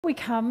We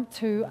come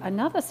to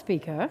another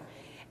speaker,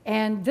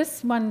 and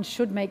this one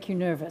should make you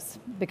nervous,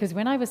 because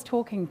when I was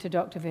talking to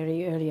Dr.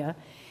 Viirre earlier,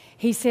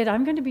 he said,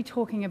 I'm going to be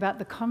talking about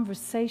the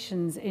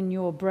conversations in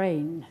your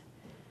brain.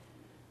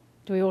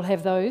 Do we all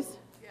have those?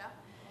 Yeah.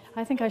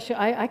 I think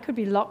I could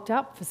be locked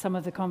up for some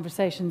of the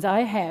conversations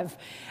I have.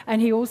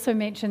 And he also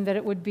mentioned that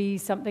it would be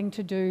something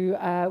to do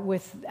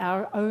with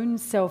our own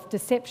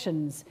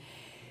self-deceptions.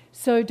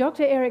 So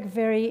Dr. Erik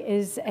Viirre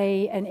is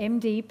an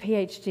MD,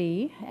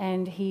 PhD,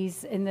 and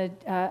he's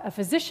a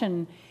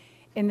physician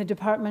in the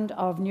Department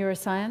of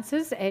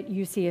Neurosciences at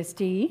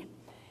UCSD.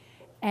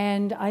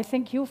 And I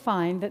think you'll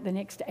find that the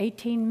next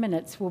 18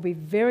 minutes will be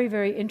very,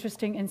 very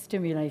interesting and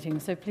stimulating.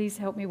 So please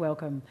help me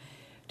welcome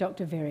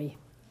Dr. Viirre.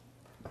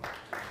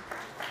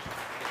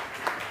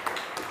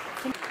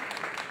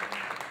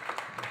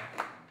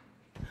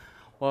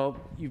 Well,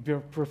 you've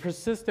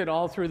persisted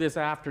all through this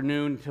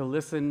afternoon to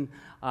listen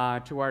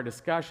to our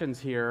discussions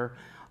here.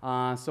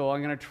 So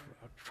I'm going to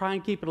try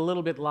and keep it a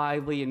little bit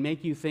lively and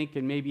make you think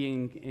and maybe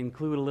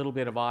include a little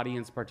bit of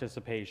audience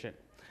participation.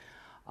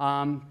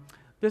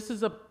 This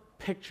is a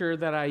picture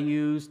that I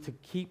use to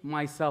keep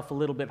myself a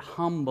little bit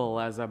humble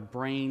as a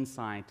brain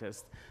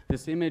scientist.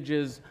 This image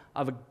is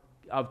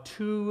of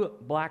two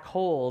black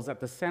holes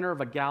at the center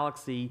of a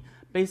galaxy,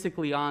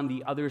 basically on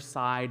the other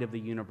side of the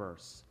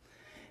universe.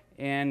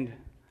 And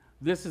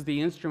this is the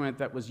instrument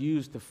that was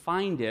used to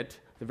find it,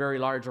 the Very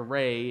Large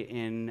Array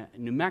in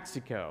New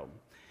Mexico.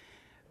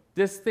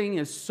 This thing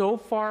is so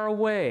far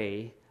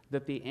away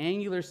that the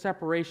angular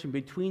separation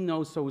between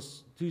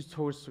those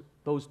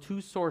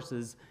two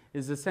sources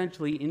is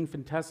essentially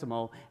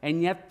infinitesimal,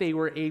 and yet they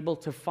were able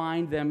to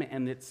find them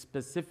and its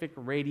specific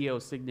radio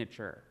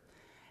signature.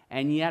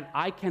 And yet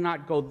I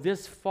cannot go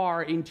this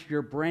far into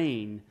your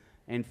brain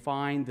and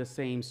find the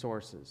same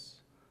sources,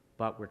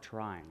 but we're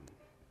trying.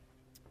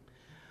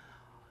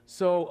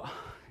 So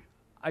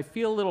I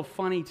feel a little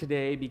funny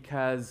today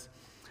because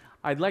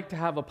I'd like to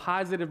have a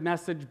positive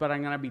message, but I'm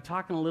going to be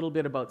talking a little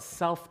bit about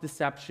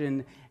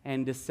self-deception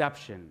and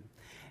deception.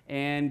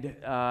 And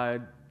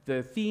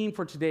the theme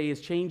for today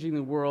is changing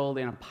the world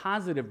in a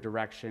positive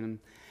direction.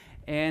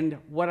 And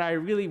what I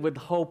really would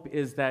hope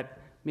is that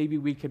maybe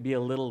we could be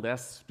a little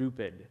less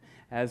stupid.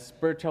 As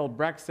Bertolt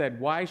Brecht said,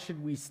 why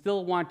should we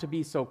still want to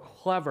be so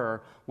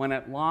clever when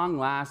at long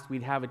last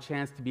we'd have a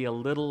chance to be a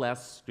little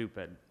less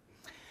stupid?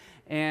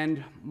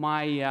 And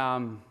my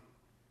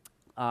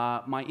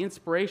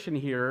inspiration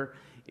here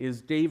is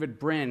David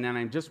Brin, and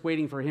I'm just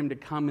waiting for him to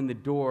come in the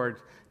door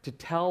to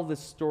tell the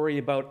story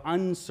about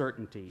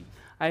uncertainty.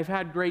 I've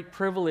had great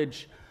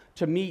privilege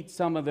to meet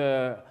some of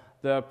the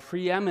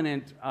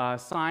preeminent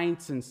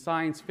science and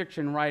science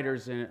fiction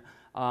writers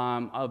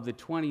of the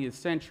 20th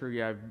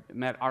century. I've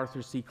met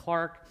Arthur C.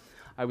 Clarke.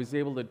 I was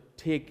able to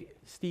take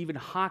Stephen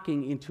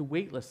Hawking into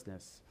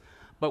weightlessness.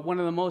 But one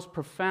of the most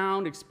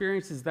profound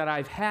experiences that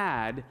I've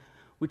had,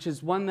 which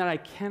is one that I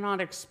cannot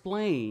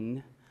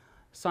explain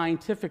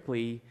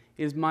scientifically,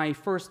 is my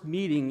first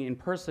meeting in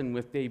person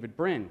with David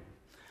Brin.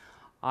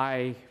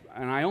 I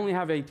only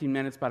have 18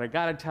 minutes, but I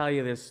got to tell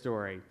you this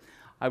story.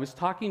 I was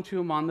talking to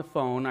him on the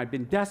phone. I've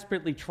been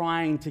desperately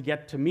trying to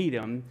get to meet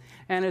him.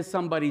 And as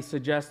somebody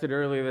suggested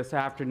earlier this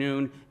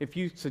afternoon, if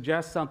you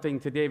suggest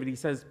something to David, he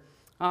says,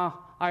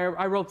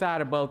 I wrote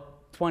that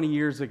about 20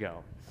 years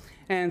ago.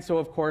 And so,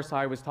 of course,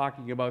 I was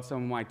talking about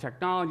some of my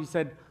technology. He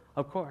said,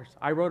 of course,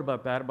 I wrote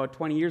about that about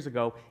 20 years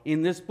ago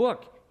in this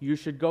book. You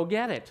should go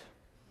get it.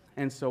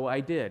 And so I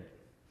did.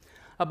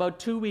 About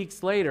 2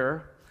 weeks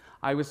later,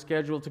 I was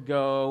scheduled to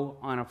go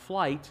on a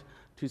flight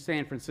to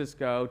San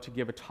Francisco to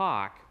give a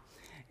talk.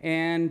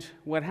 And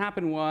what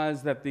happened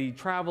was that the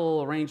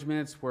travel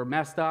arrangements were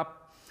messed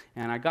up,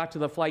 and I got to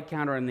the flight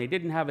counter and they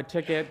didn't have a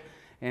ticket.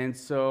 And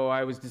so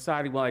I was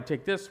deciding, well, I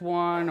take this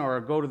one or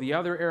go to the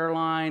other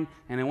airline,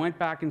 and I went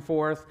back and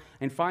forth.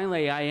 And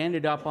finally, I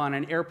ended up on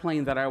an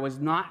airplane that I was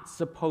not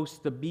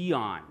supposed to be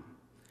on.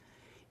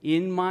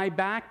 In my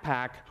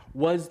backpack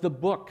was the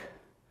book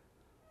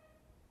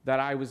that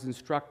I was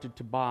instructed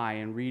to buy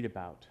and read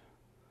about.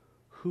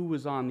 Who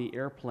was on the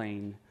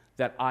airplane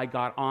that I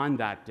got on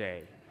that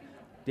day?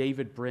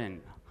 David Brin.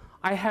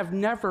 I have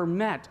never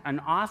met an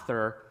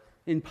author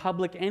in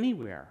public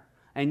anywhere.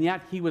 And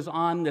yet he was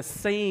on the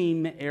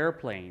same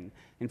airplane,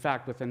 in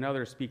fact, with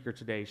another speaker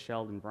today,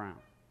 Sheldon Brown.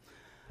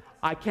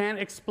 I can't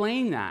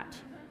explain that.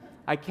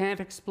 I can't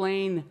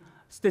explain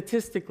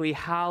statistically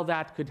how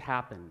that could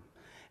happen.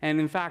 And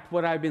in fact,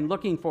 what I've been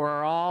looking for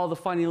are all the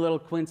funny little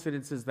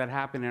coincidences that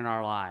happen in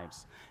our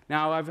lives.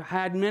 Now, I've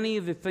had many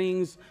of the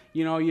things,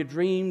 you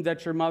dreamed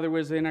that your mother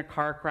was in a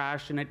car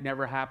crash and it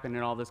never happened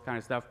and all this kind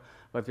of stuff.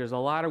 But there's a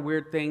lot of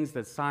weird things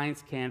that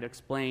science can't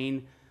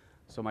explain.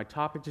 So my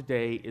topic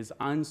today is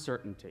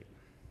uncertainty.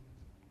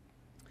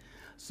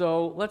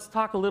 So let's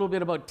talk a little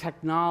bit about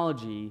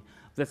technology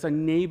that's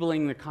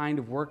enabling the kind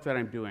of work that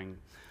I'm doing.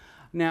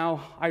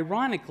 Now,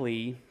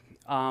 ironically,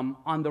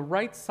 on the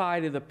right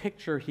side of the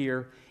picture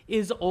here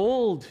is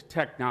old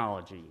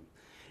technology.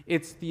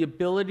 It's the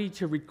ability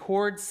to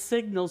record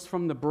signals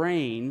from the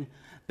brain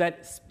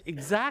that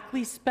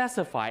exactly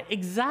specify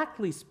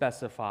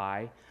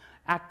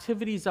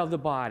activities of the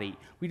body.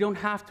 We don't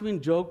have to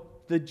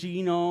invoke the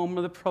genome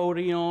or the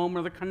proteome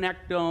or the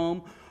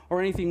connectome or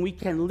anything. We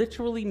can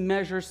literally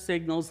measure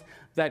signals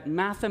that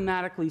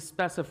mathematically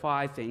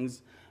specify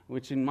things,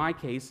 which in my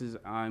case is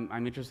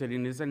I'm interested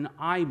in is in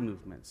eye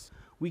movements.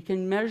 We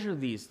can measure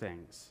these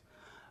things,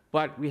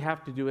 but we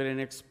have to do it in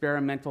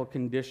experimental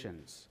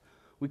conditions.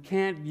 We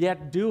can't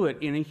yet do it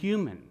in a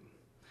human.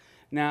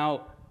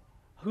 Now,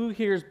 who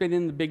here has been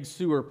in the big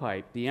sewer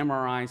pipe, the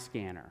MRI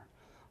scanner?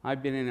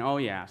 I've been in, oh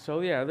yeah, so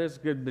yeah, there's a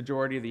good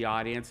majority of the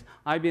audience.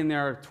 I've been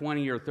there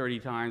 20 or 30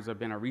 times. I've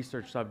been a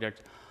research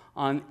subject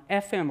on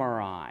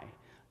fMRI.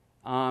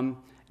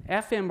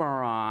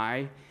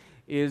 fMRI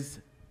is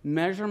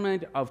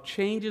measurement of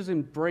changes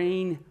in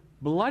brain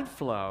blood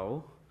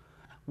flow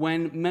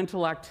when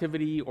mental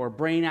activity or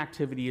brain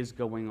activity is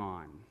going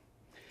on.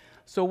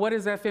 So what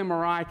is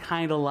fMRI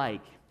kind of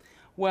like?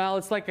 Well,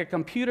 it's like a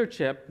computer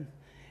chip,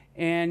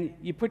 and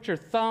you put your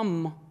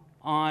thumb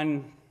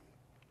on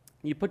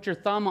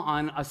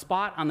a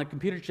spot on the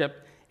computer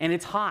chip, and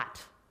it's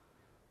hot.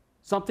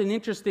 Something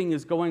interesting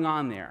is going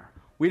on there.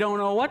 We don't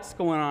know what's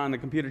going on in the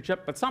computer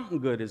chip, but something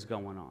good is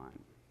going on.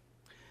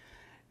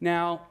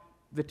 Now,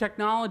 the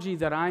technology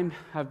that I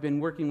have been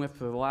working with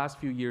for the last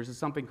few years is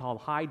something called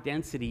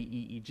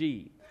high-density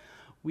EEG.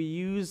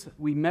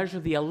 We measure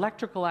the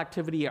electrical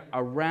activity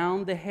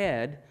around the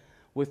head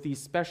with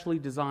these specially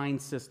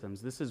designed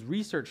systems. This is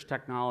research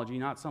technology,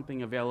 not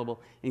something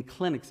available in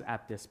clinics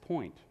at this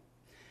point.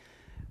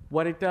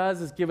 What it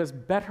does is give us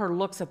better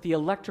looks at the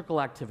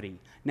electrical activity.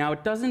 Now,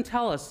 it doesn't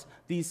tell us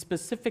these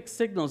specific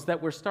signals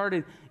that were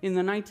started in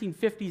the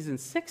 1950s and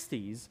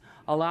 60s,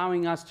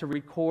 allowing us to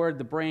record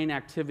the brain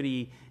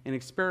activity in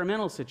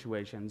experimental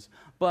situations,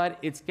 but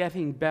it's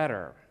getting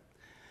better.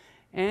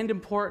 And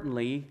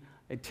importantly,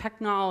 a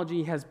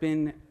technology has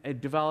been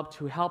developed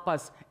to help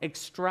us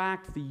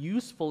extract the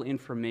useful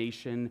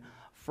information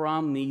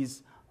from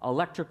these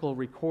electrical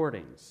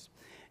recordings.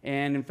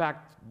 And in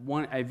fact,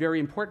 a very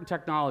important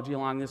technology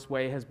along this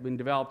way has been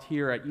developed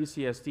here at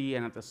UCSD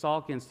and at the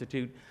Salk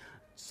Institute,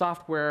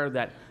 software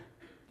that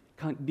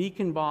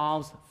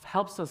deconvolves,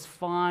 helps us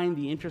find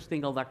the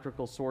interesting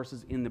electrical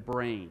sources in the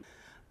brain.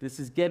 This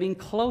is getting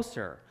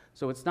closer.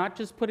 So it's not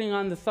just putting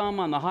on the thumb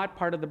on the hot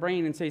part of the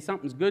brain and say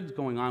something's good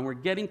going on. We're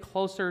getting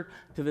closer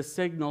to the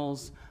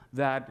signals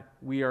that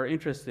we are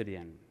interested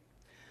in.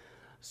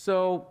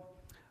 So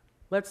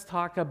let's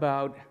talk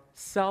about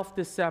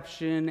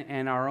self-deception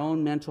and our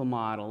own mental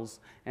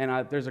models.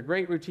 And there's a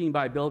great routine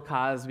by Bill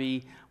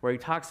Cosby where he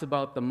talks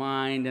about the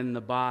mind and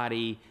the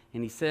body,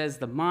 and he says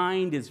the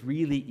mind is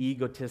really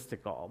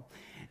egotistical.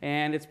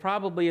 And it's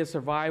probably a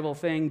survival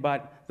thing,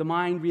 but the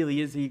mind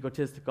really is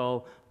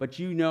egotistical, but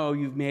you know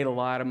you've made a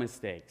lot of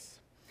mistakes.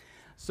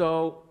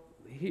 So,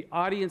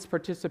 audience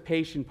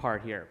participation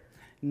part here.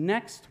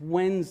 Next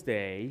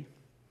Wednesday,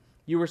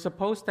 you were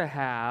supposed to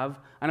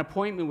have an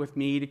appointment with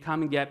me to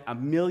come and get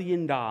 $1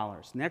 million.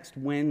 Next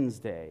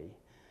Wednesday,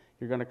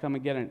 you're going to come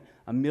and get $1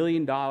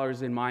 million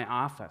in my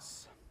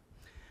office.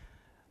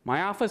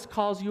 My office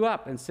calls you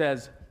up and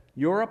says,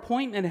 your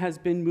appointment has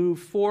been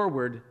moved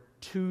forward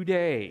 2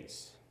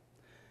 days.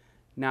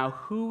 Now,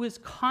 who is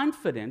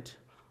confident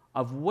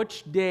of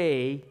which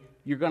day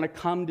you're going to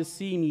come to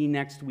see me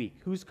next week?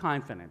 Who's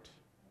confident?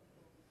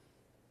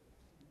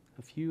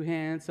 A few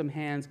hands, some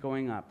hands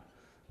going up.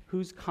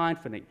 Who's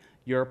confident?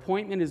 Your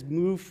appointment is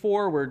moved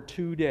forward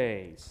 2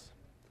 days.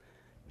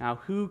 Now,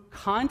 who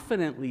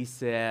confidently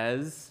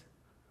says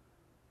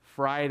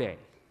Friday?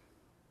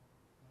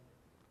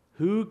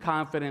 Who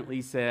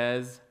confidently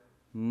says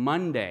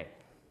Monday?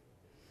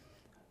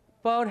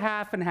 About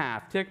half and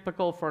half,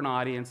 typical for an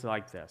audience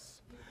like this.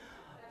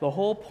 The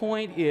whole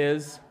point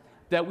is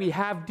that we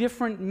have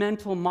different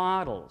mental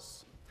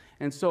models.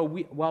 And so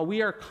while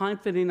we are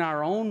confident in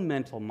our own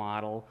mental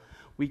model,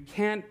 we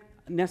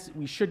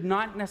should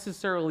not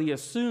necessarily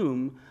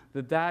assume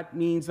that that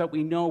means that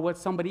we know what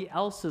somebody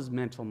else's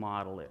mental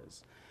model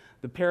is.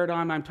 The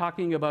paradigm I'm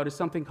talking about is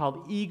something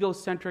called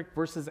egocentric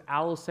versus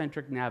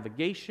allocentric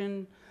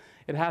navigation.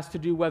 It has to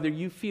do whether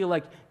you feel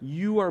like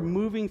you are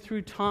moving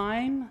through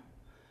time,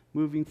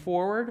 moving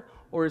forward,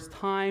 or is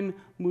time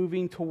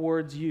moving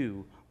towards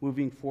you,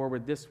 moving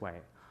forward this way.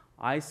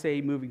 I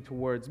say moving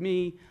towards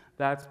me,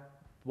 that's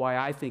why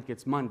I think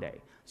it's Monday.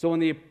 So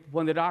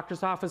when the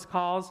doctor's office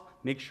calls,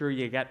 make sure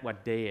you get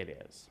what day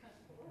it is.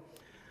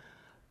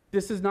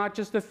 This is not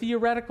just a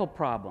theoretical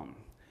problem.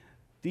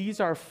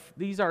 These are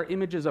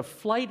images of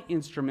flight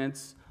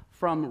instruments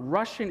from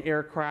Russian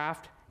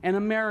aircraft and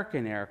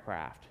American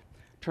aircraft.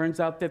 Turns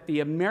out that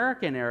the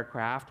American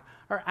aircraft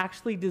are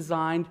actually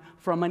designed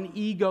from an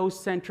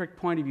egocentric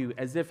point of view,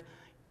 as if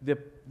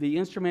the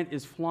instrument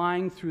is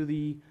flying through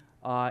the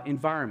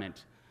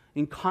environment.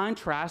 In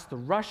contrast, the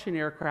Russian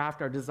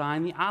aircraft are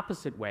designed the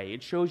opposite way.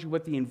 It shows you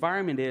what the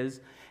environment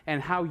is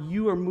and how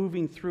you are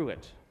moving through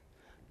it.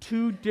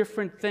 Two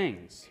different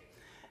things.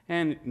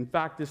 And in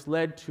fact, this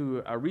led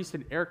to a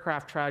recent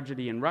aircraft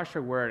tragedy in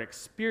Russia where an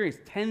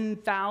experienced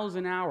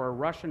 10,000-hour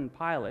Russian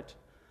pilot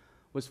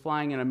was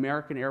flying an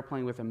American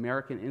airplane with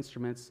American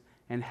instruments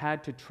and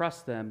had to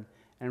trust them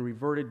and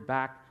reverted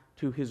back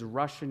to his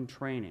Russian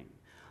training.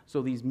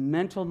 So these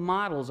mental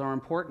models are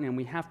important, and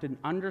we have to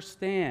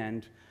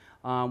understand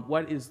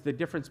what is the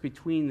difference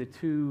between the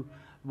two,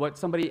 what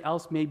somebody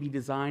else may be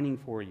designing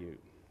for you.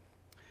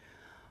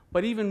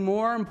 But even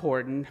more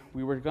important,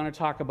 we were going to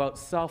talk about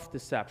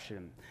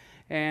self-deception.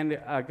 And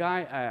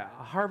a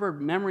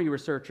Harvard memory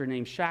researcher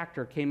named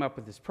Schachter came up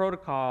with this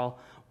protocol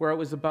where it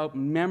was about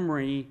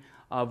memory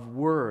of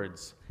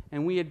words.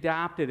 And we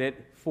adapted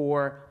it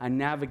for a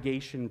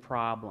navigation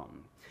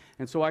problem.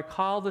 And so I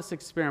call this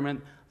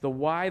experiment the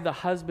why the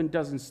husband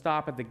doesn't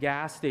stop at the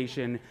gas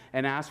station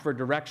and ask for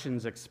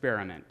directions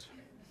experiment.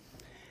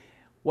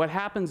 What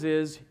happens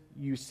is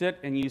you sit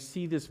and you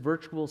see this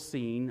virtual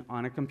scene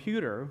on a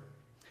computer,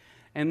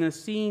 and the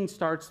scene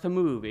starts to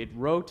move. It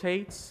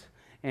rotates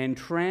and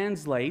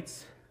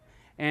translates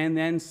and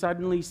then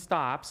suddenly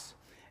stops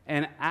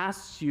and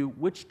asks you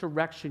which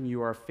direction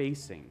you are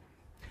facing.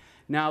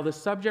 Now, the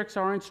subjects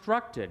are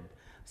instructed.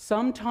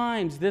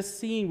 Sometimes this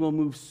scene will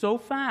move so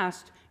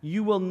fast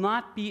you will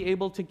not be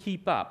able to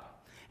keep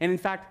up. And in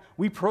fact,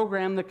 we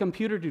program the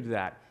computer to do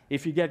that.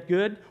 If you get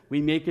good,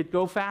 we make it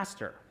go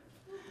faster.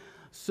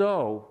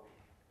 So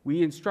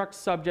we instruct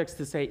subjects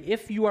to say,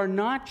 if you are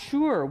not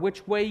sure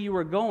which way you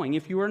are going,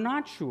 if you are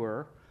not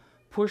sure,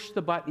 push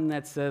the button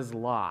that says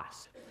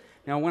lost.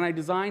 Now, when I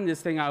designed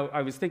this thing,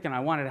 I was thinking I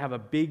wanted to have a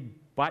big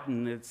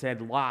button that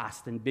said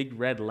lost in big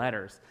red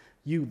letters.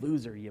 You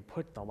loser, you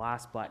put the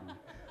lost button.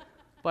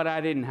 But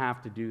I didn't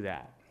have to do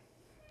that.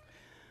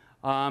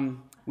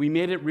 We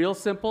made it real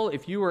simple.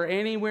 If you were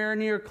anywhere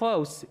near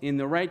close in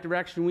the right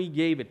direction, we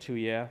gave it to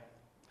you.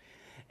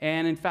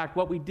 And in fact,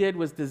 what we did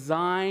was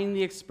design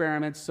the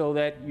experiment so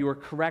that you were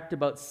correct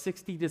about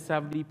 60 to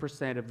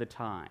 70% of the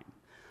time.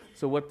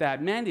 So what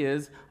that meant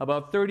is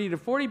about 30 to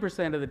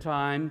 40% of the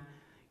time,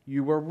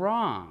 you were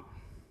wrong.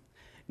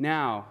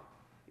 Now,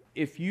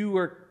 if you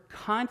were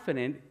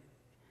confident,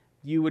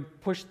 you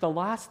would push the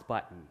lost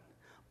button.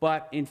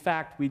 But in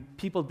fact,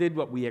 people did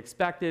what we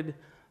expected,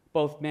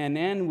 both men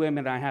and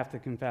women, I have to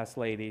confess,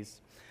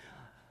 ladies,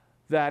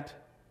 that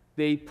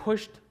they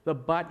pushed the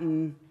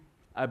button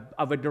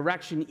of a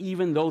direction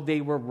even though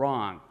they were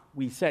wrong.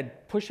 We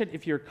said, push it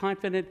if you're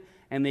confident,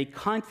 and they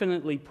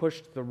confidently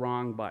pushed the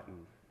wrong button.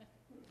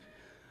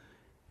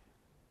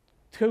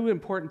 Two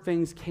important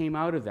things came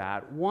out of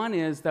that. One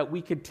is that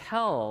we could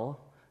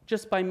tell,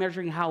 just by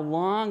measuring how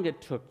long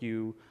it took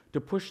you to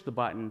push the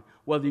button,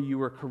 whether you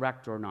were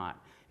correct or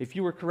not. If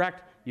you were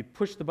correct, you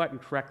pushed the button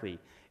correctly.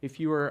 If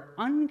you were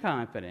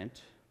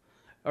unconfident,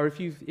 or if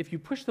you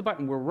pushed the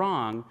button were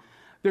wrong,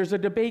 there's a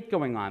debate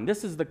going on.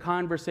 This is the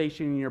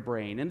conversation in your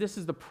brain, and this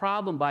is the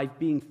problem by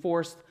being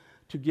forced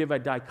to give a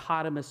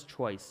dichotomous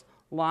choice,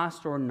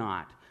 lost or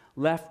not,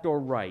 left or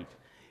right.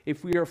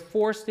 If we are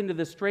forced into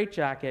the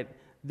straitjacket,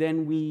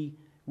 then we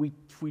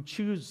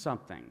choose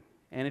something,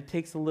 and it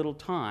takes a little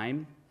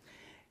time.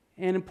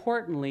 And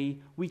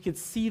importantly, we could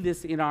see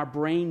this in our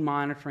brain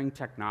monitoring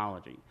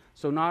technology.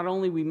 So not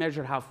only we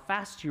measured how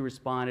fast you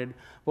responded,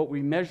 but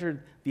we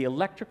measured the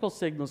electrical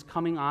signals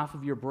coming off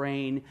of your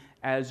brain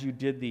as you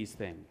did these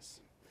things.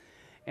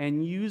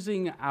 And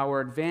using our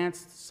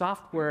advanced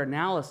software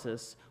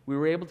analysis, we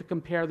were able to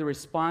compare the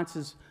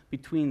responses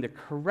between the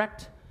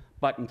correct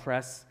button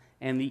press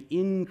and the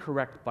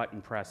incorrect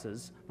button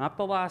presses, not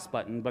the last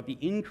button, but the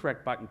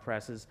incorrect button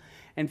presses,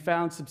 and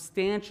found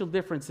substantial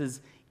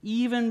differences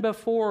even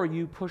before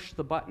you push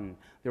the button.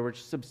 There were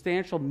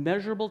substantial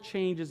measurable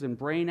changes in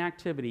brain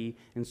activity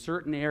in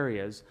certain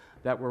areas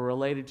that were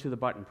related to the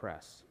button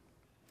press.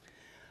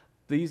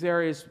 These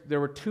areas, there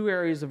were two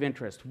areas of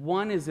interest.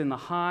 One is in the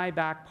high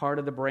back part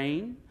of the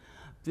brain.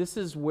 This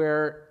is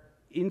where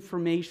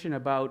information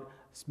about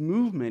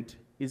movement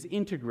is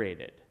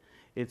integrated.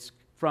 It's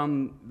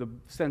from the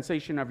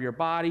sensation of your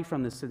body,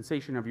 from the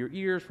sensation of your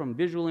ears, from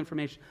visual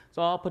information. It's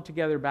all put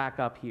together back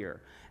up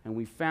here. And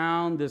we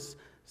found this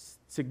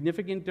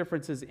significant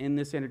differences in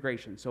this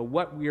integration. So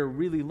what we are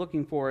really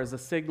looking for is a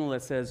signal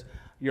that says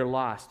you're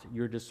lost,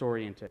 you're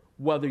disoriented,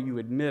 whether you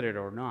admit it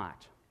or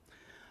not.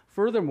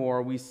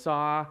 Furthermore, we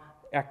saw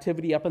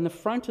activity up in the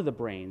front of the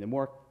brain,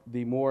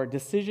 the more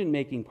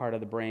decision-making part of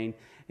the brain,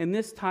 and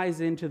this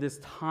ties into this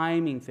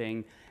timing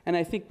thing. And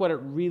I think what it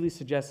really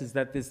suggests is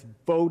that this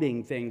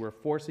voting thing, we're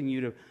forcing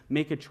you to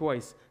make a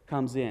choice,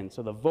 comes in.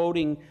 So the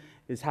voting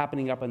is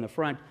happening up in the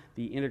front,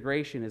 the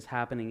integration is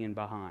happening in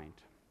behind.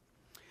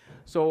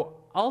 So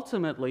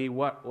ultimately,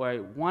 what I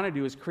want to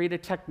do is create a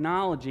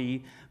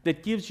technology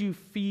that gives you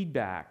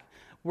feedback.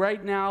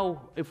 Right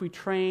now, if we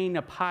train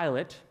a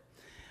pilot,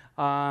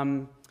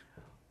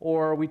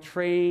 or we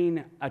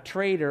train a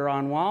trader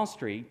on Wall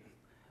Street,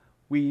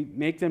 we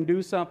make them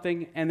do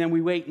something, and then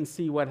we wait and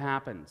see what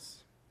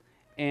happens.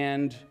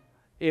 And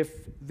if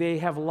they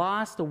have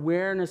lost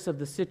awareness of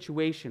the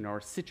situation,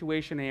 or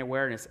situational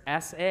awareness,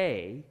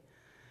 SA,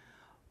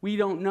 we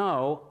don't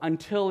know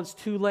until it's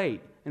too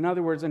late. In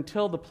other words,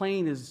 until the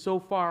plane is so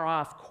far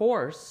off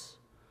course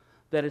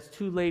that it's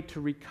too late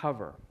to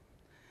recover.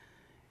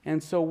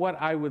 And so what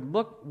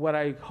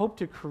I hope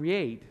to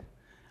create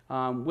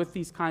with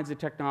these kinds of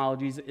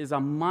technologies is a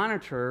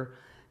monitor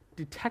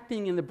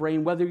detecting in the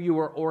brain whether you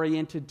are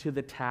oriented to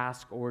the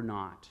task or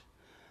not.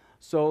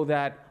 So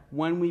that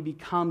when we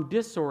become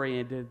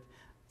disoriented,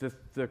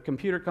 the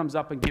computer comes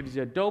up and gives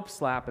you a dope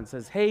slap and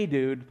says, hey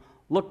dude,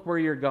 look where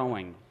you're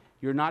going.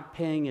 You're not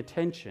paying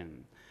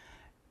attention.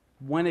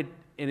 And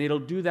it'll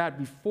do that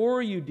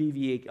before you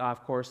deviate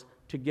off course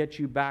to get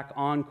you back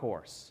on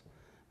course.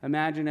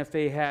 Imagine if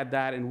they had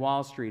that in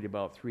Wall Street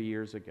about 3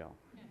 years ago.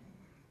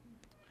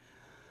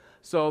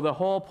 So the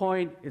whole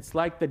point, it's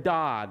like the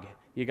dog.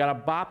 You got to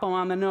bop him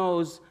on the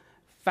nose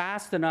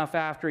fast enough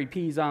after he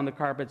pees on the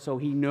carpet so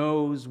he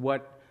knows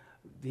what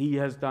he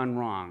has done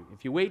wrong.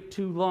 If you wait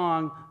too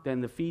long,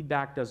 then the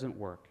feedback doesn't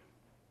work.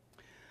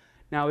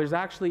 Now, there's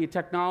actually a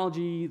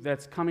technology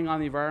that's coming on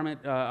the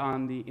environment,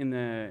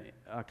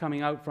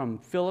 coming out from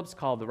Philips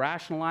called the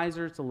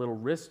Rationalizer. It's a little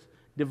wrist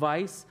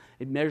device.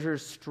 It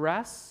measures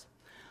stress.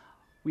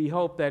 We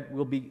hope that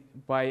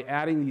by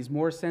adding these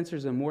more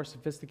sensors and more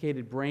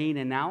sophisticated brain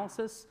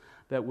analysis,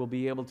 that we'll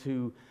be able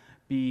to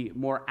be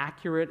more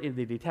accurate in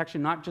the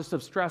detection, not just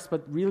of stress,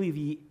 but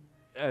really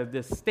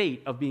the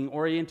state of being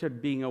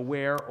oriented, being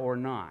aware or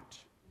not.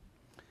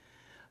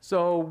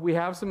 So we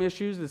have some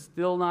issues. It's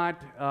still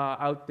not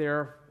out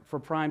there for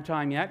prime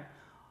time yet.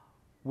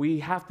 We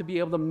have to be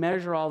able to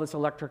measure all this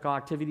electrical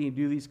activity and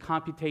do these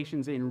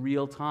computations in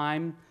real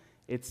time.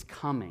 It's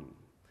coming.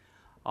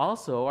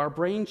 Also, our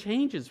brain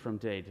changes from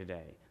day to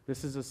day.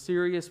 This is a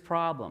serious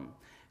problem.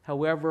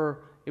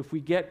 However, if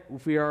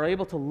we are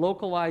able to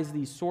localize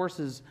these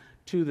sources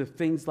to the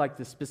things like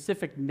the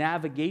specific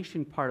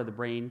navigation part of the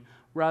brain,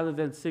 rather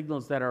than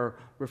signals that are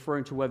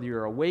referring to whether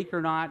you're awake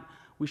or not,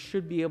 we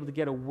should be able to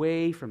get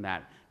away from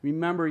that.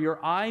 Remember,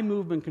 your eye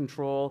movement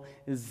control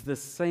is the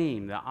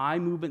same. The eye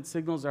movement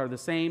signals are the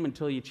same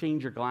until you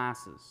change your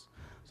glasses.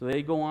 So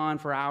they go on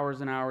for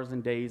hours and hours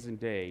and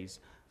days,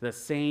 the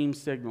same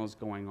signals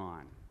going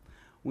on.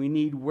 We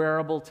need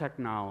wearable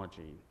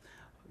technology.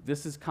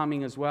 This is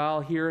coming as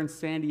well. Here in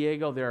San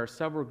Diego, there are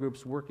several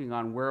groups working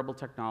on wearable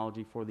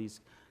technology for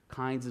these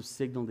kinds of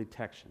signal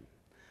detection.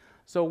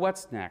 So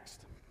what's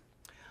next?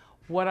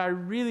 What I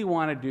really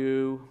want to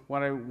do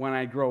when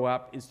I grow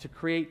up is to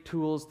create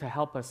tools to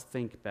help us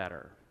think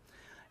better.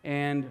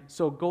 And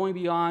so going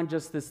beyond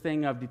just this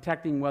thing of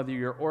detecting whether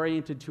you're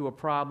oriented to a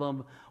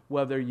problem,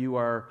 whether you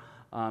are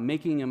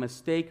making a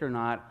mistake or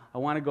not, I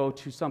want to go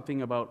to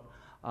something about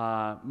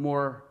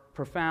more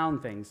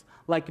profound things,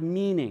 like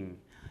meaning.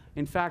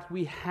 In fact,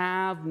 we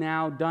have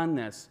now done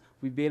this.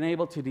 We've been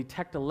able to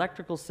detect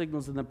electrical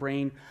signals in the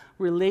brain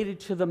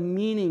related to the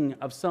meaning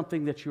of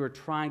something that you are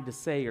trying to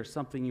say or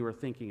something you are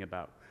thinking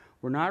about.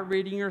 We're not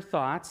reading your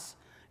thoughts.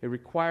 It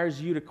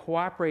requires you to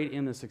cooperate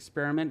in this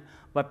experiment,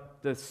 but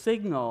the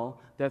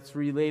signal that's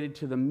related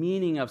to the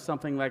meaning of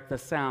something like the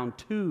sound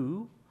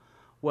to,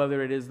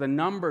 whether it is the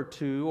number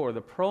to or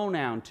the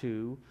pronoun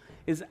to,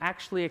 is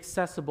actually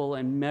accessible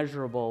and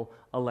measurable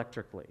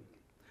electrically.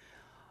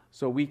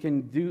 So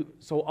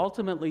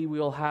ultimately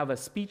we'll have a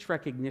speech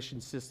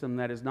recognition system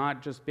that is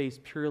not just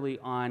based purely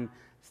on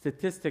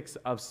statistics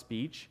of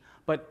speech,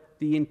 but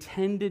the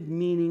intended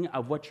meaning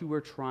of what you were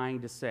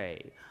trying to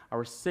say.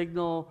 Our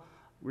signal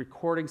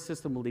recording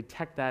system will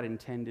detect that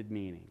intended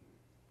meaning.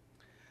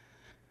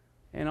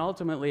 And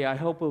ultimately, I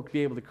hope we'll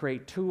be able to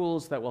create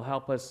tools that will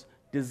help us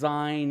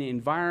design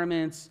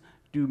environments,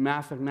 do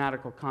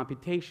mathematical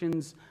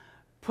computations,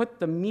 put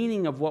the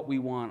meaning of what we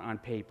want on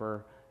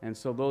paper, and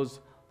so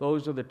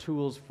those are the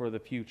tools for the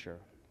future.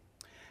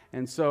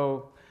 And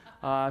so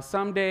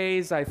some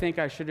days I think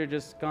I should have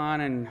just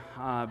gone and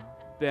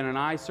been an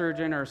eye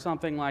surgeon or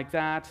something like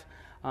that.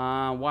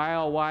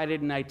 Why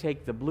didn't I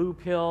take the blue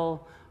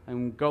pill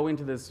and go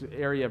into this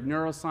area of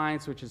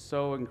neuroscience, which is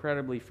so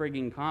incredibly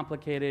frigging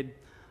complicated,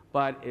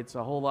 but it's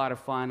a whole lot of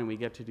fun and we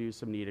get to do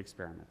some neat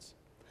experiments.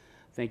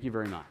 Thank you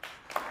very much.